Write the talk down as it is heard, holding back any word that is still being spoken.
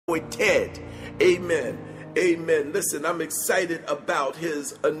anointed. Amen. Amen. Listen, I'm excited about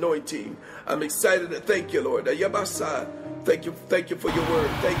his anointing. I'm excited. Thank you, Lord. Yabasa. Thank you for your word.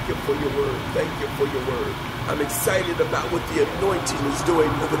 Thank you for your word. Thank you for your word. I'm excited about what the anointing is doing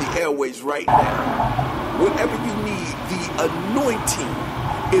over the airways right now. Whatever you need, the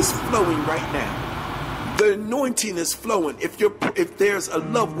anointing is flowing right now. The anointing is flowing. If there's a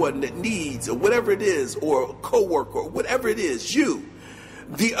loved one that needs, or whatever it is, or a coworker, or whatever it is,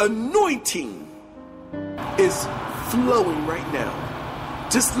 the anointing is flowing right now.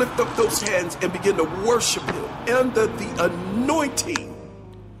 Just lift up those hands and begin to worship him under the anointing,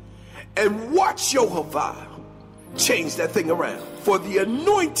 and watch Jehovah change that thing around. For the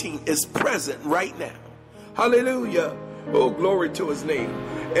anointing is present right now. Hallelujah. Oh, glory to his name.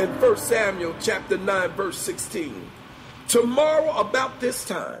 In 1 Samuel chapter 9 verse 16, tomorrow about this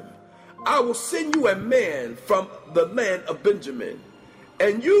time I will send you a man from the land of Benjamin,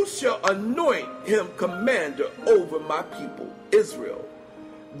 and you shall anoint him commander over my people Israel,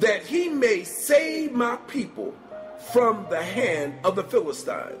 that he may save my people from the hand of the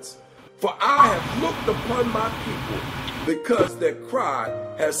Philistines. For I have looked upon my people, because their cry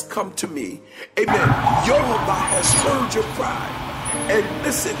has come to me. Amen. Jehovah has heard your cry. And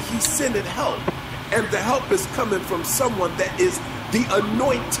listen, he's sending help. And the help is coming from someone that is the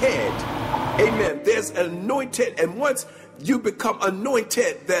anointed. Amen. There's anointed. And once you become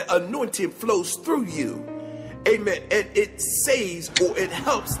anointed, that anointing flows through you. Amen. And it saves, or it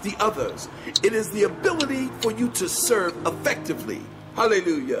helps the others. It is the ability for you to serve effectively.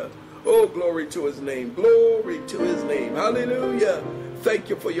 Hallelujah. Oh, glory to his name. Glory to his name. Hallelujah. Thank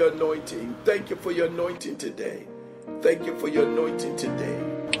you for your anointing. Thank you for your anointing today. Thank you for your anointing today.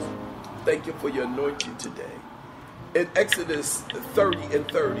 Thank you for your anointing today. In Exodus 30 and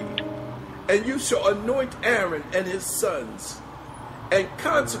 30, and you shall anoint Aaron and his sons, and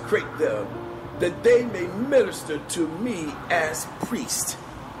consecrate them, that they may minister to me as priests.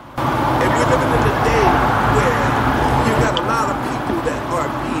 And we're living in a day where you got a lot of people that are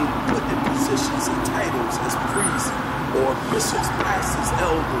being put in positions and titles as priests or bishops, pastors,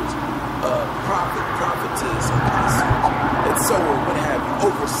 elders, prophetess, apostles, and so on, what have you,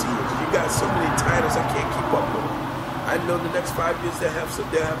 overseers. You got so many titles I can't keep up with. I know the next 5 years they'll have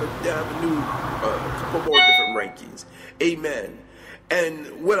a new couple more different rankings. Amen.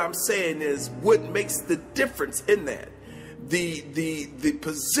 And what I'm saying is, what makes the difference in that? The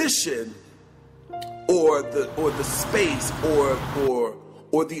position, or the space,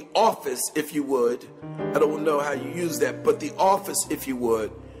 or the office, if you would. I don't know how you use that, but the office, if you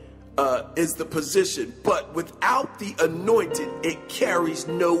would, is the position. But without the anointing, it carries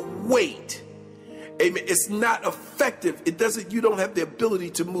no weight. Amen. It's not effective. You don't have the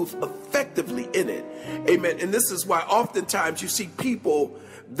ability to move effectively in it. Amen. And this is why oftentimes you see people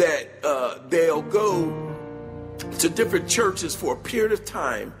that they'll go to different churches for a period of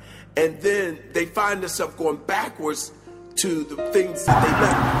time, and then they find themselves going backwards to the things that they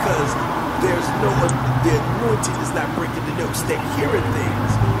left, because the anointing is not breaking the notes. They're hearing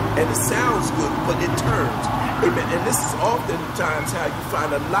things and it sounds good, but it turns. Amen. And this is oftentimes how you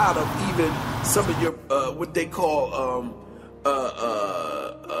find a lot of even some of your what they call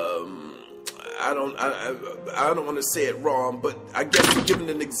I don't want to say it wrong, but I guess giving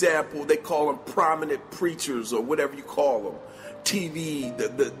an example, they call them prominent preachers or whatever you call them. TV,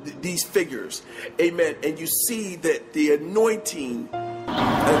 these figures. Amen. And you see that the anointing,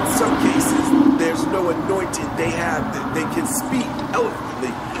 in some cases, there's no anointing. They can speak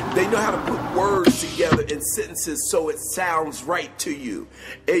eloquently. They know how to put words together in sentences so it sounds right to you.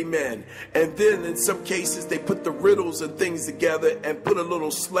 Amen. And then in some cases, they put the riddles and things together and put a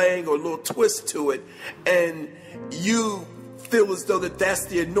little slang or a little twist to it. And you feel as though that's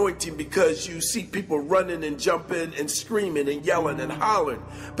the anointing, because you see people running and jumping and screaming and yelling and hollering.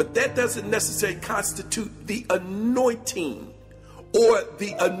 But that doesn't necessarily constitute the anointing. Or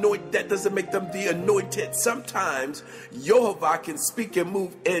that doesn't make them the anointed. Sometimes Jehovah can speak and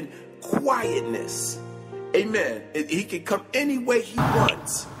move in quietness. Amen. He can come any way he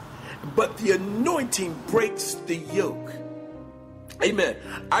wants. But the anointing breaks the yoke. Amen.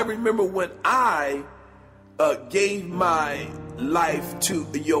 I remember when I gave my life to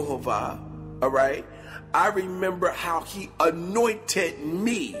Jehovah. All right. I remember how he anointed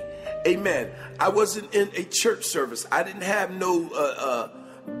me. Amen. I wasn't in a church service. I didn't have no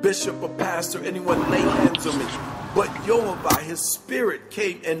bishop or pastor, anyone lay hands on me. But Jehovah, his spirit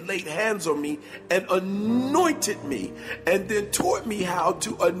came and laid hands on me and anointed me, and then taught me how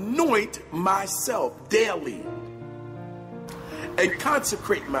to anoint myself daily and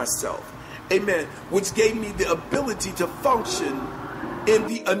consecrate myself. Amen. Which gave me the ability to function in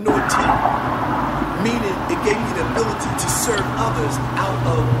the anointing, meaning it gave me the ability to serve others out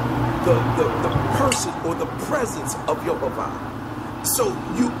of the person or the presence of Yacob-El. So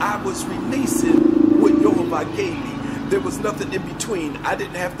I was releasing what Yacob-El gave me. There was nothing in between. I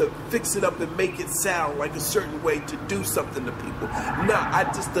didn't have to fix it up and make it sound like a certain way to do something to people. No, I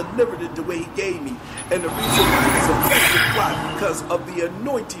just delivered it the way he gave me. And the reason why it's effective, why? Because of the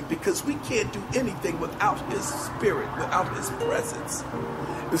anointing. Because we can't do anything without his spirit, without his presence.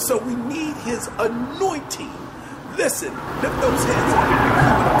 And so we need his anointing. Listen, lift those hands up and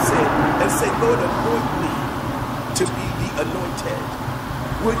hear what I'm saying. And say, Lord, anoint me to be the anointed.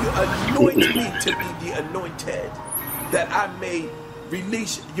 Will you anoint me to be the anointed, that I may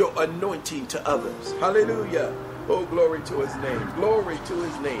release your anointing to others? Hallelujah. Oh, glory to his name. Glory to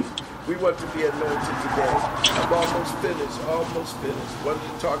his name. We want to be anointed today. I'm almost finished. Wanted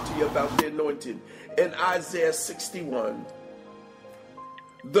to talk to you about the anointing. In Isaiah 61,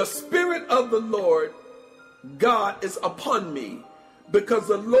 the Spirit of the Lord God is upon me, because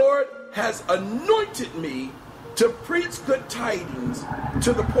the Lord has anointed me to preach good tidings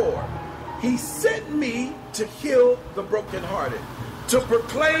to the poor. He sent me to heal the brokenhearted, to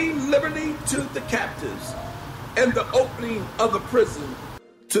proclaim liberty to the captives, and the opening of the prison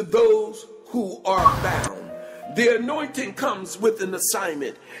to those who are bound. The anointing comes with an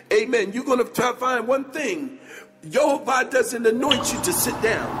assignment. Amen. You're going to find one thing. Yacob-El doesn't anoint you to sit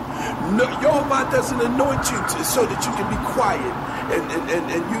down. No, Yacob-El doesn't anoint you so that you can be quiet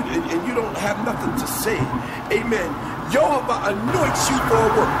and you don't have nothing to say. Amen. Yacob-El anoints you for a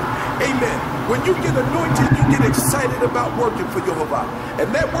work. Amen. When you get anointed, you get excited about working for Yacob-El.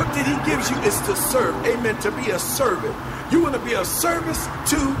 And that work that he gives you is to serve. Amen. To be a servant. You want to be a service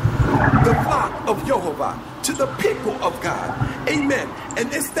to the flock of Yacob-El, to the people of God. Amen.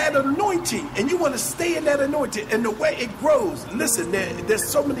 And it's that anointing, and you want to stay in that anointing. And the way it grows, listen, there's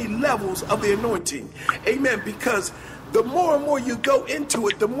so many levels of the anointing. Amen. Because the more and more you go into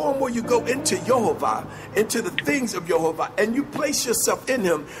it, the more and more you go into Yacob-El, into the things of Yacob-El, and you place yourself in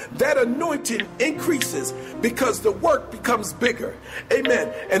him, that anointing increases because the work becomes bigger.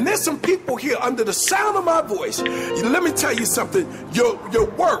 Amen. And there's some people here under the sound of my voice. Let me tell you something. Your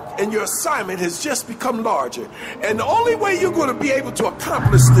work and your assignment has just become larger. And the only way you're going to be able to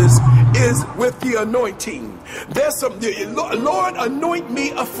accomplish this is with the anointing. There's some, Lord, anoint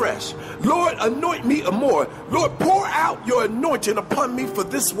me afresh. Lord, anoint me more. Lord, pour out your anointing upon me for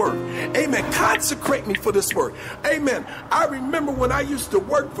this work. Amen. Consecrate me for this work. Amen. I remember when I used to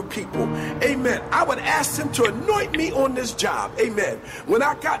work for people. Amen. I would ask them to anoint me on this job. Amen. When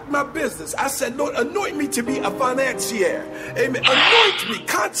I got my business, I said, Lord, anoint me to be a financier. Amen. Anoint me.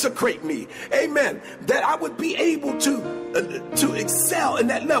 Consecrate me. Amen. That I would be able to excel in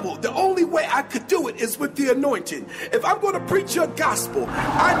that level. The only way I could do it is with the anointing. If I'm going to preach your gospel,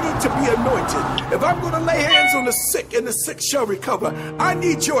 I need to be anointed. If I'm going to lay hands on the sick and the sick shall recover, I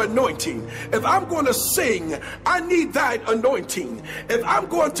need your anointing. If I'm going to sing, I need thine anointing. If I'm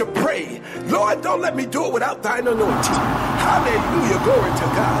going to pray, Lord, don't let me do it without thine anointing. Hallelujah. Glory to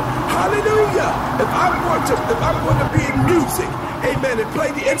God. Hallelujah. If I'm going to be in music, amen, and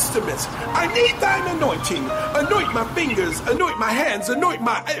play the instruments, I need thine anointing. Anoint my fingers, anoint my hands, anoint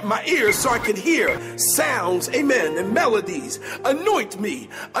my ears so I can hear sounds, amen, and melodies. Anoint me.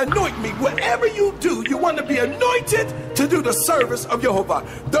 Whatever you do, you want to be anointed to do the service of Yacob-El.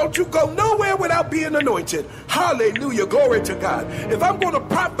 Don't you go nowhere without being anointed. Hallelujah. Glory to God. If I'm going to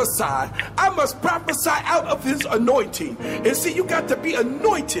prophesy, I must prophesy out of his anointing. And see, you got to be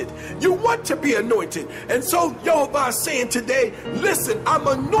anointed. You want to be anointed. And so Yacob-El is saying today, listen, I'm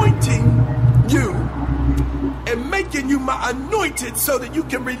anointing you and making you my anointed so that you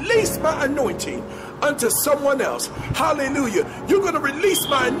can release my anointing unto someone else. Hallelujah. You're going to release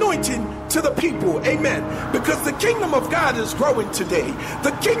my anointing to the people. Amen. Because the kingdom of God is growing today.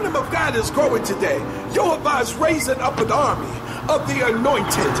 The kingdom of God is growing today. Yacob-El is raising up an army of the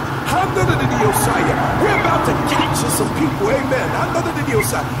anointed. We're about to capture some people. Amen.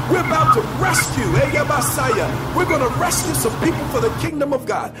 We're about to rescue. We're going to rescue some people for the kingdom of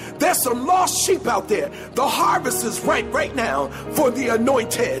God. There's some lost sheep out there. The harvest is right now for the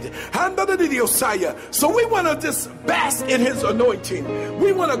anointed. So we want to just bask in his anointing.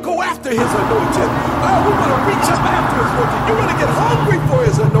 We want to go after his anointing. We want to reach up after his anointing. You want to get hungry for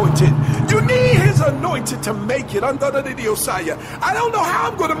his anointing. You need his anointing to make it. I don't know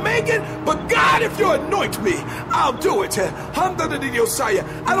how I'm going to make it, but God, if you anoint me, I'll do it. I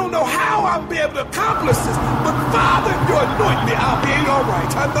don't know how I'll be able to accomplish this, but Father, if you anoint me, I'll be all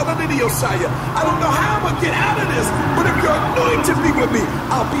right. I don't know how I'm going to get out of this, but if you're anointed me with me,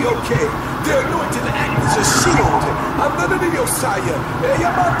 I'll be okay. The anointing acts as a shield.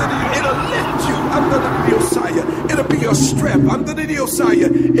 It'll lift you. It'll be your strength.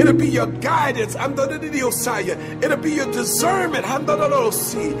 It'll be your guidance. It'll be your discernment.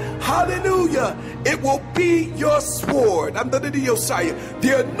 Hallelujah. It will be your sword.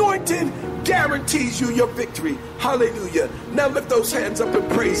 The anointing guarantees you your victory. Hallelujah. Now lift those hands up and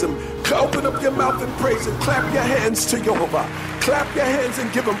praise him. Open up your mouth and praise him. Clap your hands to Jehovah. Clap your hands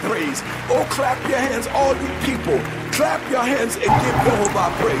and give him praise. Oh, clap your hands, all you people. Clap your hands and give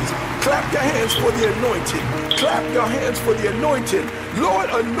Jehovah praise. Clap your hands for the anointing. Clap your hands for the anointing. Lord,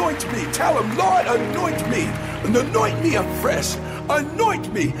 anoint me. Tell him, Lord, anoint me. And anoint me afresh.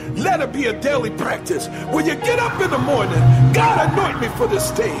 Anoint me. Let it be a daily practice. When you get up in the morning, God, anoint me for this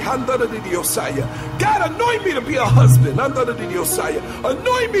day. God, anoint me to be a husband. Anoint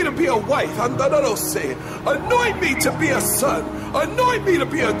me to be a wife. Anoint me to be a son. Anoint me to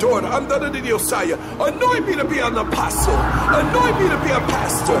be a daughter. Anoint me to be an apostle. Anoint me to be a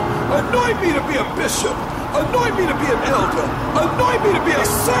pastor. Anoint me to be a bishop. Anoint me to be an elder. Anoint me to be a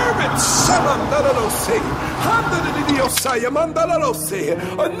servant.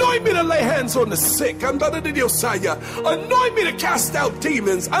 Anoint me to lay hands on the sick. Anoint me to cast out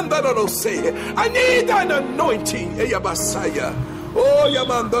demons. I need an anointing. Oh,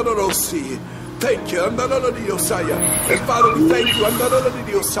 thank you. And Father, we thank you.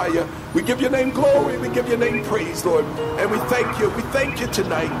 We give your name glory. We give your name praise, Lord. And we thank you. We thank you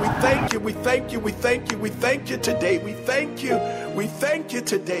tonight. We thank you. We thank you. We thank you. We thank you today. We thank you. We thank you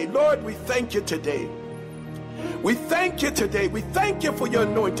today. Lord, we thank you today. We thank you today. We thank you for your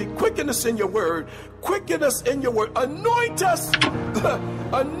anointing. Quicken us in your word. Quicken us in your word. Anoint us.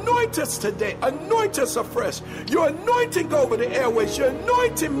 Anoint us today. Anoint us afresh. Your anointing go over the airways. Your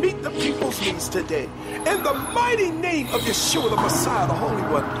anointing meet the people's needs today. In the mighty name of Yeshua, the Messiah, the Holy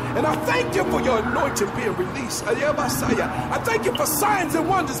One. And I thank you for your anointing being released. I thank you for signs and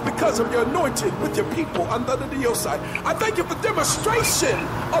wonders because of your anointing with your people under the Yosai. I thank you for demonstration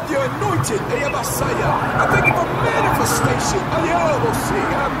of your anointing. I thank you for manifestation.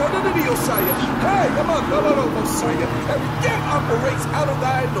 Hey, every gift operates out of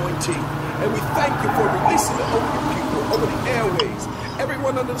thy anointing. And we thank you for releasing it over your people, over the airways,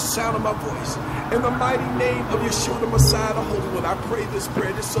 everyone under the sound of my voice. In the mighty name of Yeshua, the Messiah, the Holy One, I pray this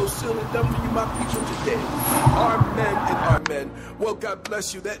prayer. This so sealed and done for you, my people, today. Amen and amen. Well, God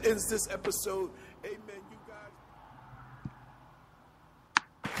bless you. That ends this episode. Amen. You guys.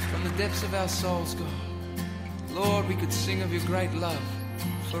 From the depths of our souls, God, Lord, we could sing of your great love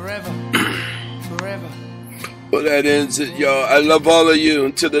forever, forever. Well, that ends it, y'all. I love all of you.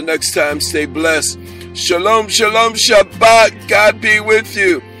 Until the next time, stay blessed. Shalom, shalom, Shabbat. God be with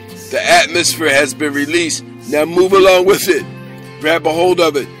you. The atmosphere has been released. Now move along with it. Grab a hold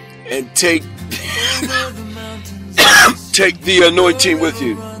of it and take take the anointing with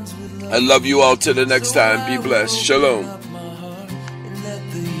you. I love you all. Till the next time. Be blessed. Shalom.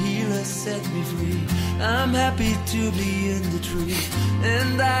 I'm happy to be in the truth,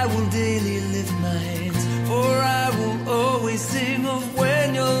 and I will daily lift my hands, for I will always sing of where